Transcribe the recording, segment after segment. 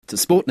To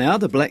sport now,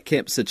 the Black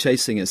Caps are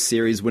chasing a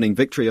series-winning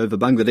victory over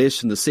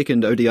Bangladesh in the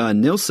second ODI in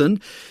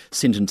Nelson.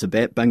 Sent into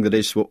bat,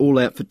 Bangladesh were all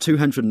out for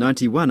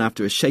 291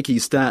 after a shaky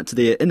start to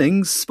their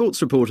innings. Sports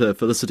reporter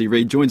Felicity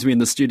Reid joins me in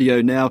the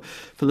studio now.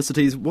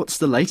 Felicity, what's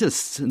the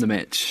latest in the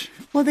match?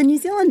 Well, the New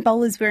Zealand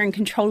bowlers were in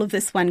control of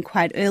this one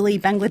quite early.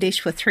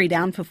 Bangladesh were 3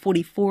 down for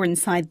 44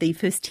 inside the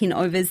first 10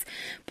 overs.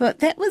 But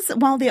that was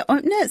while their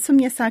opener,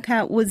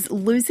 Saka, was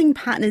losing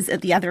partners at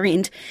the other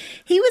end.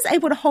 He was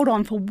able to hold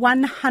on for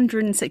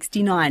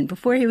 169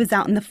 before he was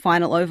out in the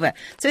final over.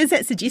 So as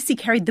that suggests, he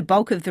carried the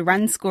bulk of the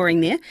run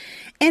scoring there.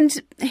 And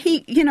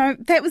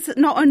that was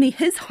not only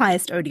his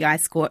highest ODI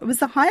score, it was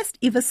the highest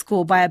ever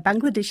score by a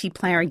Bangladeshi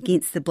player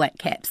against the Black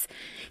Caps.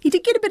 He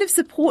did get a bit of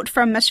support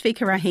from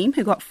Mashfiqur Rahim,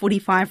 who got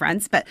 45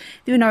 runs, but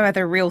there were no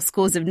other real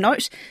scores of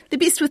note. The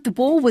best with the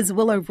ball was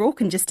Will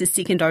O'Rourke in just his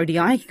second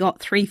ODI. He got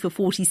 3 for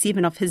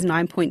 47 off his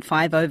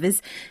 9.5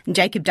 overs. And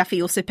Jacob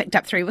Duffy also picked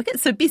up 3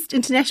 wickets, so best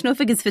international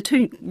figures for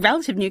 2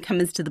 relative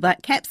newcomers to the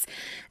Black Caps.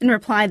 In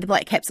reply, the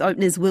Black Caps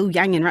openers Will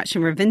Young and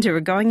Rachin Ravindra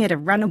were going at a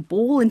run of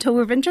ball until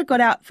Ravindra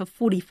got out for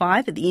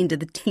 45 at the end of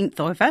the 10th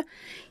over.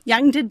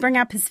 Young did bring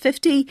up his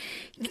 50.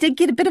 He did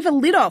get a bit of a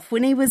let-off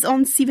when he was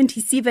on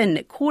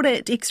 77. Caught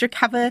it, extra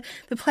cover.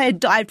 The player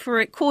dived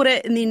for it, caught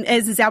it, and then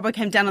as his elbow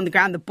came down on the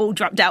ground, the ball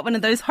dropped out. One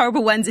of those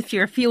horrible ones if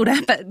you're a fielder,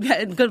 but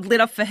good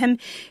let-off for him.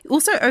 He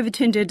also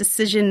overturned a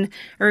decision,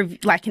 or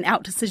like an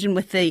out decision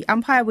with the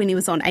umpire when he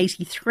was on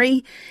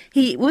 83.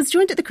 He was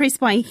joined at the crease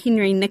by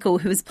Henry Nicol,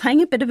 who was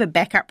playing a bit of a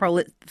backup role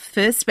at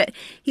first, but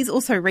he's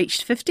also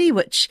reached 50,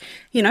 which,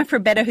 for a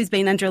batter who's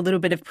been under a little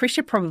bit of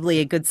pressure, probably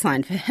a good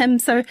sign for him.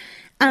 So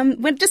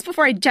just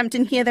before I jumped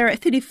in here, they're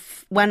at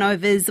 31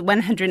 overs,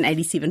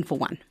 187 for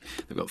 1.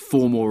 They've got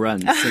 4 more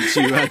runs since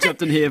you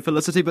jumped in here,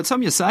 Felicity. But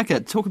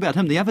Saka, talk about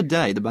him. The other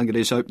day, the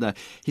Bangladesh opener,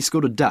 he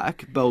scored a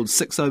duck, bowled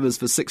 6 overs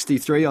for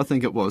 63, I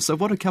think it was. So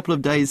what a couple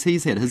of days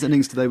he's had. His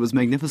innings today was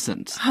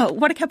magnificent. Oh,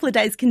 what a couple of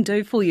days can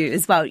do for you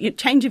as well.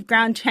 Change of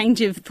ground,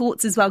 change of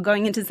thoughts as well,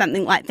 going into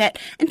something like that.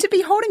 And to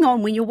be holding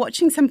on when you're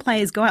watching some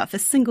players go out for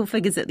single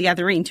figures at the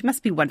other end, you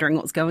must be wondering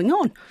what's going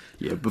on.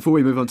 Yeah, before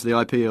we move on to the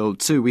IPL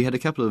too, we had a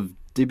couple of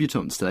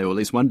debutants today, or at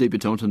least one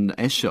debutant in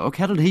Ashok.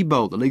 How did he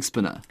bowl, the leg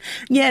spinner?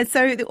 Yeah,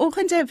 so the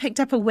Aucklander picked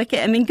up a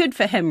wicket. I mean, good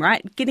for him,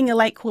 right? Getting a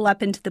late call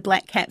up into the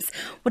Black Caps.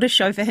 What a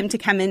show for him to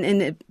come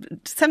in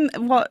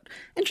somewhat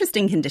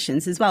interesting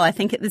conditions as well. I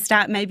think at the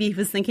start maybe he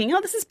was thinking,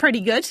 this is pretty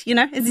good,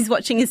 as he's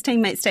watching his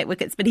teammates take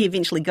wickets, but he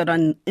eventually got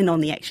in on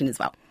the action as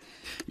well.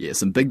 Yeah,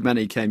 some big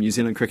money came New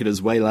Zealand cricketers'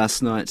 way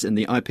last night in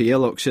the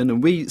IPL auction,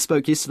 and we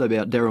spoke yesterday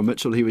about Daryl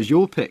Mitchell. He was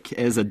your pick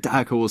as a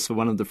dark horse for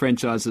one of the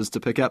franchises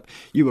to pick up.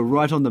 You were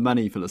right on the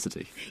money,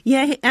 Felicity.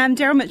 Yeah,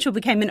 Daryl Mitchell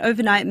became an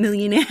overnight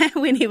millionaire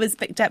when he was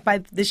picked up by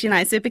the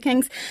Chennai Super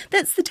Kings.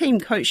 That's the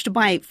team coached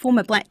by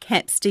former Black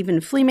Cap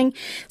Stephen Fleming.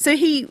 So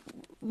he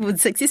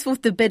was successful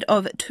with the bid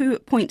of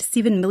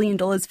 $2.7 million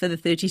for the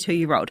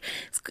 32-year-old.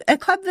 It's a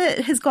club that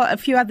has got a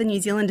few other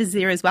New Zealanders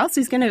there as well, so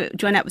he's going to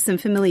join up with some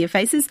familiar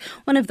faces.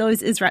 One of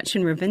those is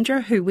Rachin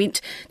Ravindra, who went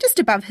just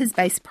above his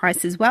base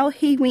price as well.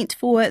 He went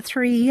for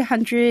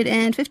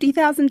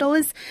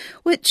 $350,000,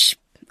 which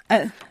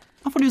I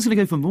thought he was going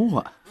to go for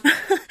more.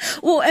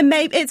 Well, and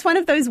maybe it's one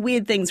of those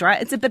weird things,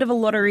 right? It's a bit of a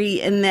lottery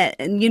in that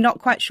and you're not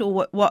quite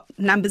sure what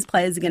numbers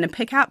players are going to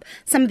pick up.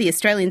 Some of the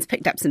Australians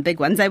picked up some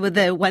big ones. They were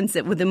the ones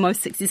that were the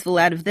most successful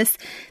out of this.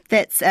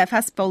 That's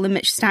fast bowler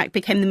Mitch Starc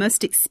became the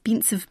most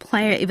expensive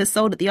player ever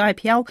sold at the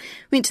IPL.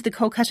 Went to the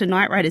Kolkata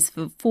Knight Riders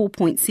for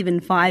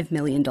 $4.75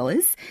 million.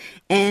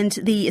 And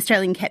the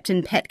Australian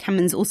captain Pat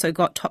Cummins also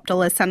got top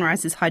dollar,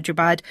 Sunrisers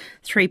Hyderabad,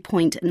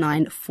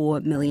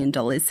 $3.94 million.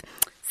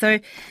 So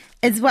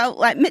as well,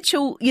 like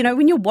Mitchell,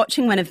 when you're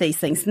watching one of these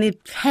things and they're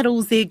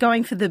paddles, they're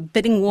going for the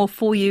bidding war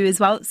for you as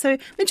well. So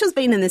Mitchell's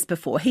been in this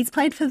before. He's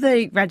played for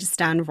the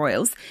Rajasthan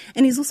Royals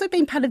and he's also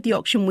been part of the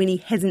auction when he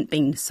hasn't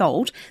been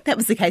sold. That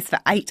was the case for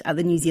 8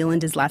 other New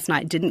Zealanders last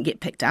night, didn't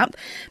get picked up.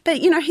 But,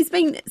 he's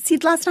been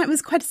said last night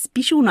was quite a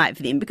special night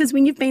for them because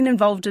when you've been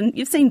involved and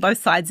you've seen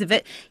both sides of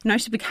it,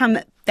 to become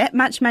that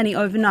much money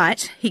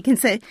overnight, he can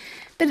say,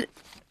 but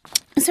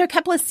so a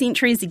couple of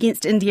centuries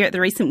against India at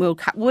the recent World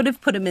Cup would have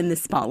put him in the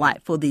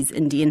spotlight for these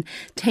Indian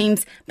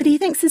teams, but he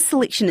thinks his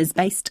selection is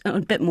based on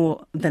a bit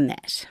more than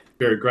that.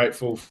 Very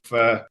grateful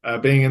for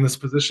being in this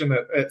position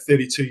at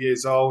 32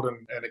 years old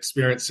and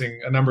experiencing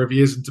a number of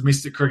years in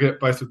domestic cricket,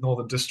 both with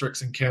Northern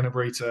Districts and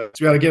Canterbury, to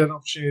be able to get an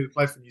opportunity to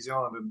play for New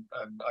Zealand.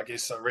 And I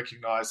guess I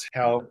recognise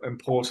how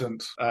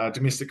important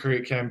domestic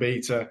cricket can be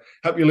to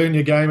help you learn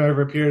your game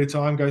over a period of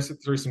time, go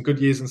through some good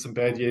years and some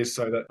bad years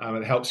so that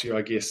it helps you,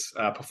 I guess,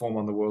 perform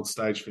on the world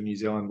stage for New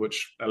Zealand,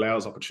 which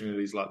allows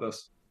opportunities like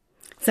this.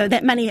 So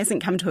that money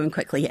hasn't come to him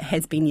quickly. It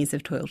has been years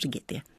of toil to get there.